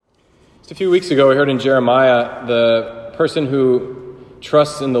Just a few weeks ago, we heard in Jeremiah, the person who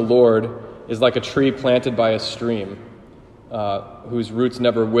trusts in the Lord is like a tree planted by a stream, whose roots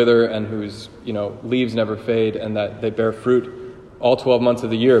never wither and whose leaves never fade, and that they bear fruit all 12 months of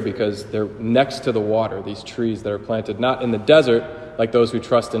the year because they're next to the water, these trees that are planted not in the desert like those who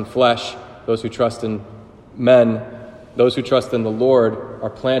trust in flesh, those who trust in men. Those who trust in the Lord are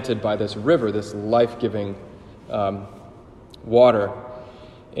planted by this river, this life-giving water.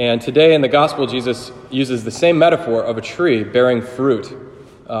 And today in the gospel, Jesus uses the same metaphor of a tree bearing fruit,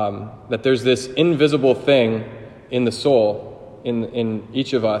 that there's this invisible thing in the soul, in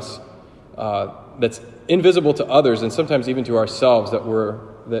each of us, that's invisible to others and sometimes even to ourselves,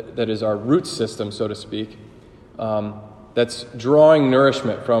 that is our root system, so to speak, that's drawing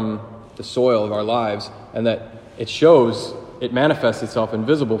nourishment from the soil of our lives, and that it manifests itself in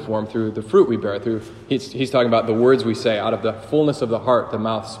visible form through the fruit we bear. He's talking about the words we say. Out of the fullness of the heart, the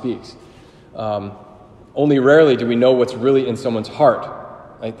mouth speaks. Only rarely do we know what's really in someone's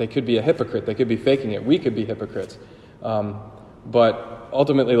heart. Like, they could be a hypocrite. They could be faking it. We could be hypocrites. But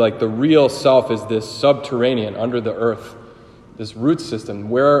ultimately, the real self is this subterranean, under the earth, this root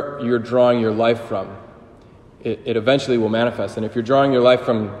system, where you're drawing your life from. It eventually will manifest. And if you're drawing your life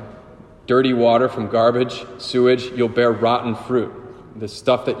from dirty water, from garbage, sewage, you'll bear rotten fruit. The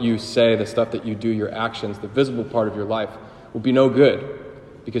stuff that you say, the stuff that you do, your actions, the visible part of your life will be no good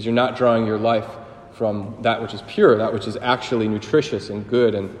because you're not drawing your life from that which is pure, that which is actually nutritious and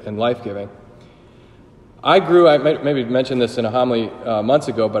good and life-giving. I maybe mentioned this in a homily months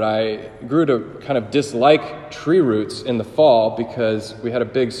ago, but I grew to kind of dislike tree roots in the fall because we had a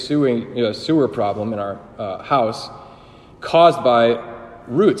big sewer problem in our house caused by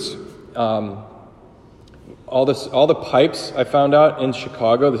roots. All the pipes I found out in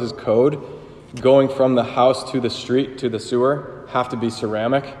Chicago, this is code, going from the house to the street to the sewer have to be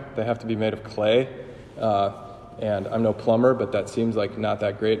ceramic. They have to be made of clay. And I'm no plumber, but that seems like not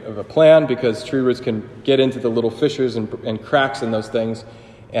that great of a plan because tree roots can get into the little fissures and cracks in those things,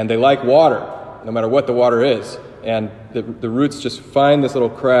 and they like water, no matter what the water is. And the roots just find this little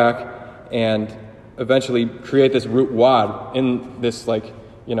crack and eventually create this root wad in this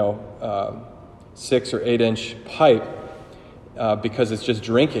 6 or 8 inch pipe because it's just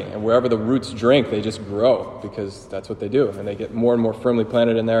drinking, and wherever the roots drink, they just grow because that's what they do, and they get more and more firmly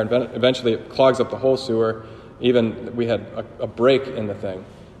planted in there, and eventually it clogs up the whole sewer. Even we had a break in the thing.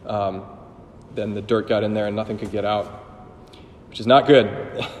 Then the dirt got in there and nothing could get out, which is not good.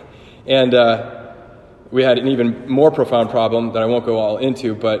 And we had an even more profound problem that I won't go all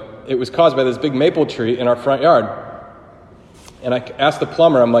into, but it was caused by this big maple tree in our front yard. And I asked the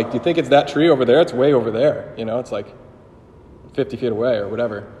plumber, I'm like, do you think it's that tree over there? It's way over there. It's like 50 feet away or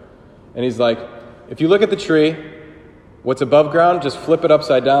whatever. And he's like, if you look at the tree, what's above ground, just flip it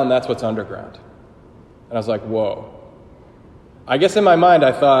upside down, that's what's underground. And I was like, whoa. I guess in my mind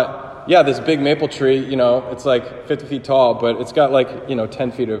I thought, yeah, this big maple tree, it's like 50 feet tall, but it's got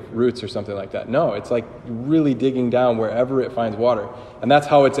 10 feet of roots or something like that. No, it's like really digging down wherever it finds water. And that's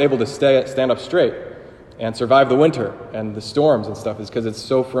how it's able to stand up straight and survive the winter and the storms and stuff, is because it's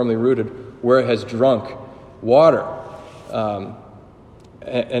so firmly rooted where it has drunk water.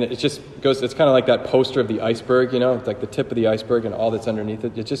 And it just goes, it's kind of like that poster of the iceberg, it's like the tip of the iceberg and all that's underneath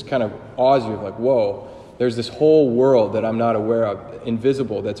it. It just kind of awes you, like, whoa, there's this whole world that I'm not aware of,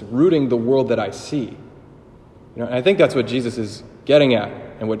 invisible, that's rooting the world that I see. And I think that's what Jesus is getting at,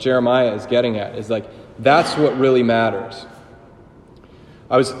 and what Jeremiah is getting at, is that's what really matters.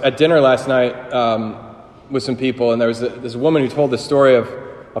 I was at dinner last night with some people, and there was this woman who told the story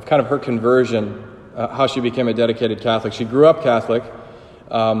of kind of her conversion, how she became a dedicated Catholic. She grew up Catholic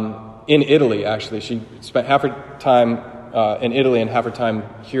in Italy, actually. She spent half her time in Italy and half her time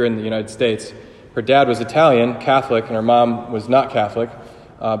here in the United States. Her dad was Italian, Catholic, and her mom was not Catholic,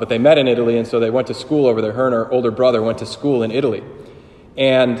 but they met in Italy, and so they went to school over there. Her and her older brother went to school in Italy.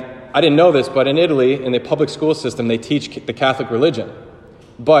 And I didn't know this, but in Italy, in the public school system, they teach the Catholic religion,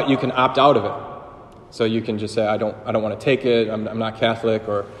 but you can opt out of it. So you can just say, I don't want to take it, I'm not Catholic,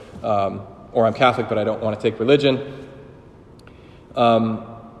 or I'm Catholic, but I don't want to take religion.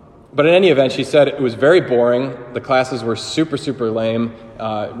 But in any event, she said it was very boring. The classes were super, super lame.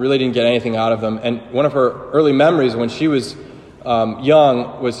 Really didn't get anything out of them. And one of her early memories when she was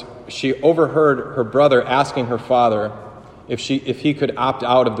young was she overheard her brother asking her father if he could opt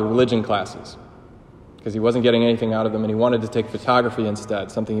out of the religion classes because he wasn't getting anything out of them, and he wanted to take photography instead,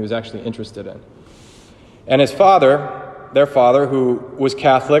 something he was actually interested in. And his father, their father, who was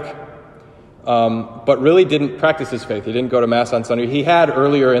Catholic, but really didn't practice his faith. He didn't go to Mass on Sunday. He had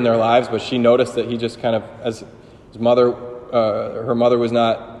earlier in their lives, but she noticed that he just kind of, as his mother her mother was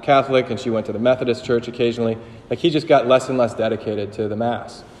not Catholic, and she went to the Methodist church occasionally. Like, he just got less and less dedicated to the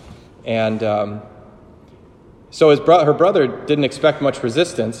Mass. And so her brother didn't expect much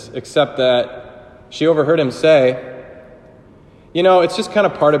resistance, except that she overheard him say, it's just kind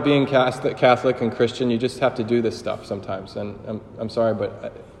of part of being Catholic and Christian. You just have to do this stuff sometimes. And I'm sorry,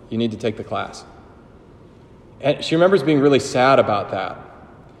 but you need to take the class. And she remembers being really sad about that,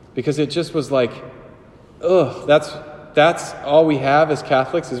 because it just was like, ugh, that's all we have as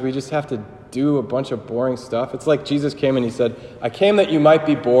Catholics, is we just have to do a bunch of boring stuff. It's like Jesus came and he said, I came that you might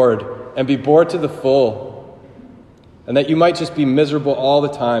be bored, and be bored to the full, and that you might just be miserable all the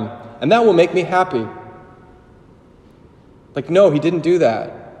time, and that will make me happy. Like, no, he didn't do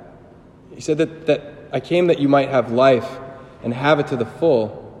that. He said that I came that you might have life and have it to the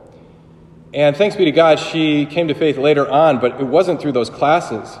full. And thanks be to God, she came to faith later on, but it wasn't through those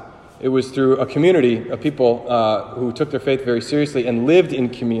classes. It was through a community of people who took their faith very seriously and lived in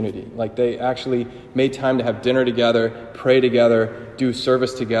community. Like, they actually made time to have dinner together, pray together, do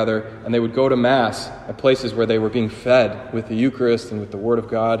service together, and they would go to Mass at places where they were being fed with the Eucharist and with the Word of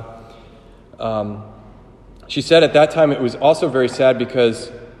God. She said at that time it was also very sad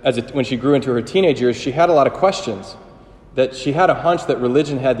because when she grew into her teenage years, she had a lot of questions that she had a hunch that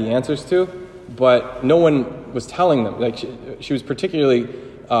religion had the answers to, but no one was telling them. Like, she was particularly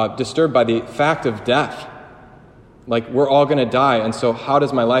disturbed by the fact of death. Like, we're all going to die, and so how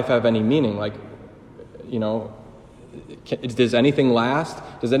does my life have any meaning? Like, does anything last?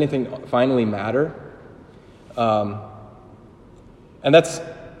 Does anything finally matter? And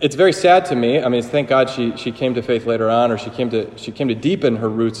it's very sad to me. I mean, thank God she came to faith later on, or she came to deepen her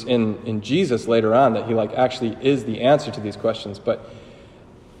roots in Jesus later on, that he actually is the answer to these questions. But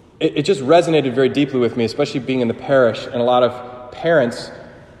it just resonated very deeply with me, especially being in the parish and a lot of parents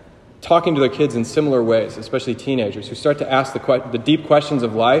talking to their kids in similar ways, especially teenagers who start to ask the deep questions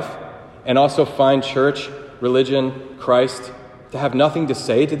of life, and also find church, religion, Christ to have nothing to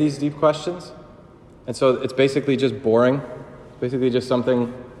say to these deep questions. And so it's basically just boring, basically just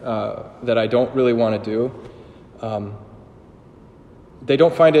something that I don't really want to do. They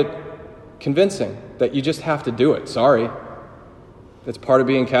don't find it convincing that you just have to do it. Sorry. It's part of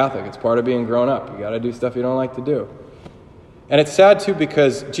being Catholic. It's part of being grown up. You got to do stuff you don't like to do. And it's sad, too,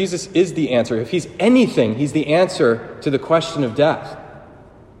 because Jesus is the answer. If he's anything, he's the answer to the question of death.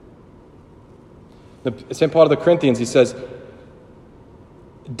 St. Paul to the Corinthians, he says,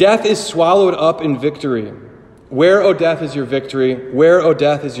 death is swallowed up in victory. Where, O death, is your victory? Where, O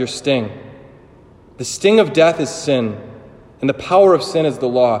death, is your sting? The sting of death is sin, and the power of sin is the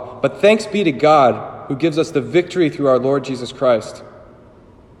law. But thanks be to God, who gives us the victory through our Lord Jesus Christ.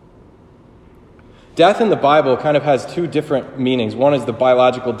 Death in the Bible kind of has two different meanings. One is the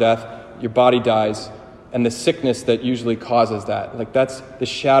biological death, your body dies, and the sickness that usually causes that. Like, that's the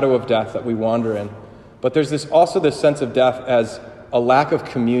shadow of death that we wander in. But there's also this sense of death as a lack of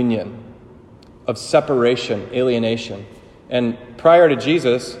communion, of separation, alienation. And prior to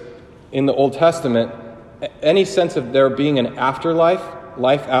Jesus, in the Old Testament, any sense of there being an afterlife,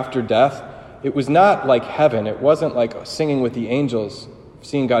 life after death, it was not like heaven. It wasn't like singing with the angels,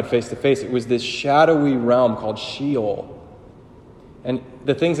 seeing God face to face. It was this shadowy realm called Sheol. And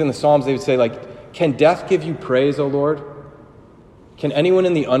the things in the Psalms, they would say, like, can death give you praise, O Lord? Can anyone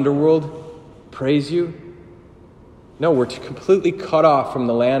in the underworld praise you? No, we're completely cut off from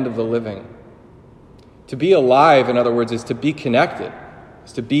the land of the living. To be alive, in other words, is to be connected,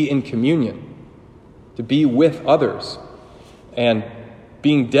 is to be in communion, to be with others. And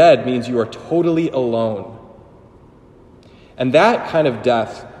being dead means you are totally alone. And that kind of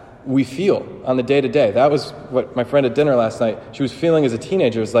death we feel on the day-to-day. That was what my friend at dinner last night, she was feeling as a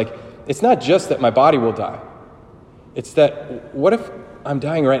teenager. It was like, it's not just that my body will die. It's that, what if I'm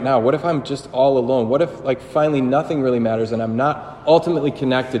dying right now? What if I'm just all alone? What if, finally nothing really matters and I'm not ultimately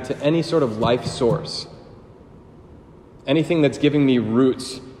connected to any sort of life source? Anything that's giving me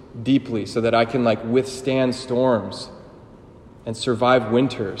roots deeply so that I can, withstand storms and survive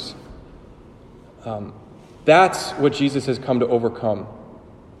winters. That's what Jesus has come to overcome.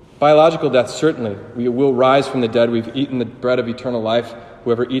 Biological death, certainly. We will rise from the dead. We've eaten the bread of eternal life.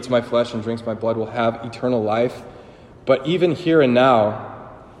 Whoever eats my flesh and drinks my blood will have eternal life. But even here and now,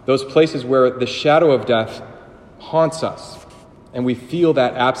 those places where the shadow of death haunts us, and we feel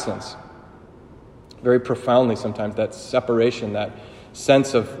that absence very profoundly sometimes, that separation, that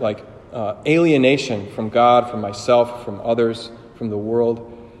sense of alienation from God, from myself, from others, from the world.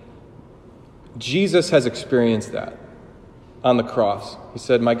 Jesus has experienced that on the cross. He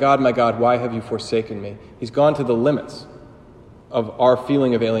said, my God, why have you forsaken me? He's gone to the limits of our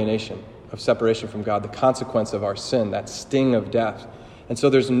feeling of alienation. of separation from God, the consequence of our sin, that sting of death. And so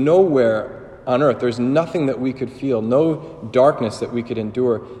there's nowhere on earth, there's nothing that we could feel, no darkness that we could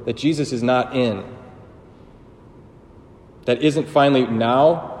endure that Jesus is not in, that isn't finally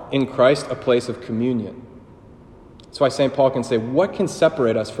now in Christ a place of communion. That's why St. Paul can say, what can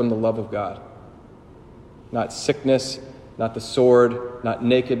separate us from the love of God? Not sickness, not the sword, not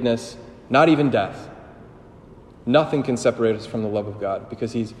nakedness, not even death. Nothing can separate us from the love of God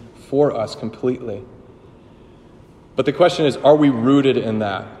because he's for us completely. But the question is, are we rooted in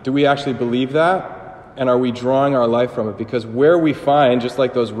that? Do we actually believe that? And are we drawing our life from it? Because where we find, just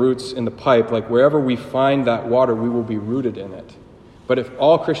like those roots in the pipe, like wherever we find that water, we will be rooted in it. But if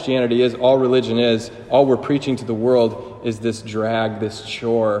all Christianity is, all religion is, all we're preaching to the world is this drag, this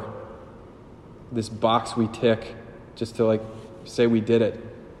chore, this box we tick just to say we did it,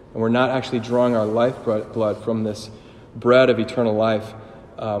 and we're not actually drawing our lifeblood from this bread of eternal life,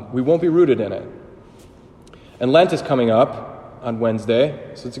 we won't be rooted in it. And Lent is coming up on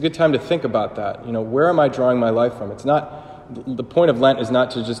Wednesday, so it's a good time to think about that. Where am I drawing my life from? It's not, the point of Lent is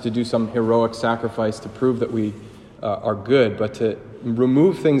not to do some heroic sacrifice to prove that we are good, but to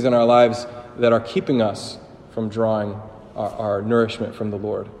remove things in our lives that are keeping us from drawing our nourishment from the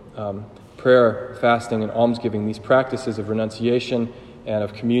Lord. Prayer, fasting, and almsgiving, these practices of renunciation and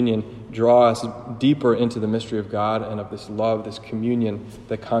of communion draw us deeper into the mystery of God and of this love, this communion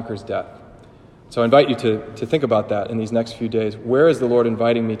that conquers death. So I invite you to think about that in these next few days. Where is the Lord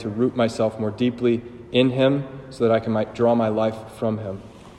inviting me to root myself more deeply in him so that I can draw my life from him?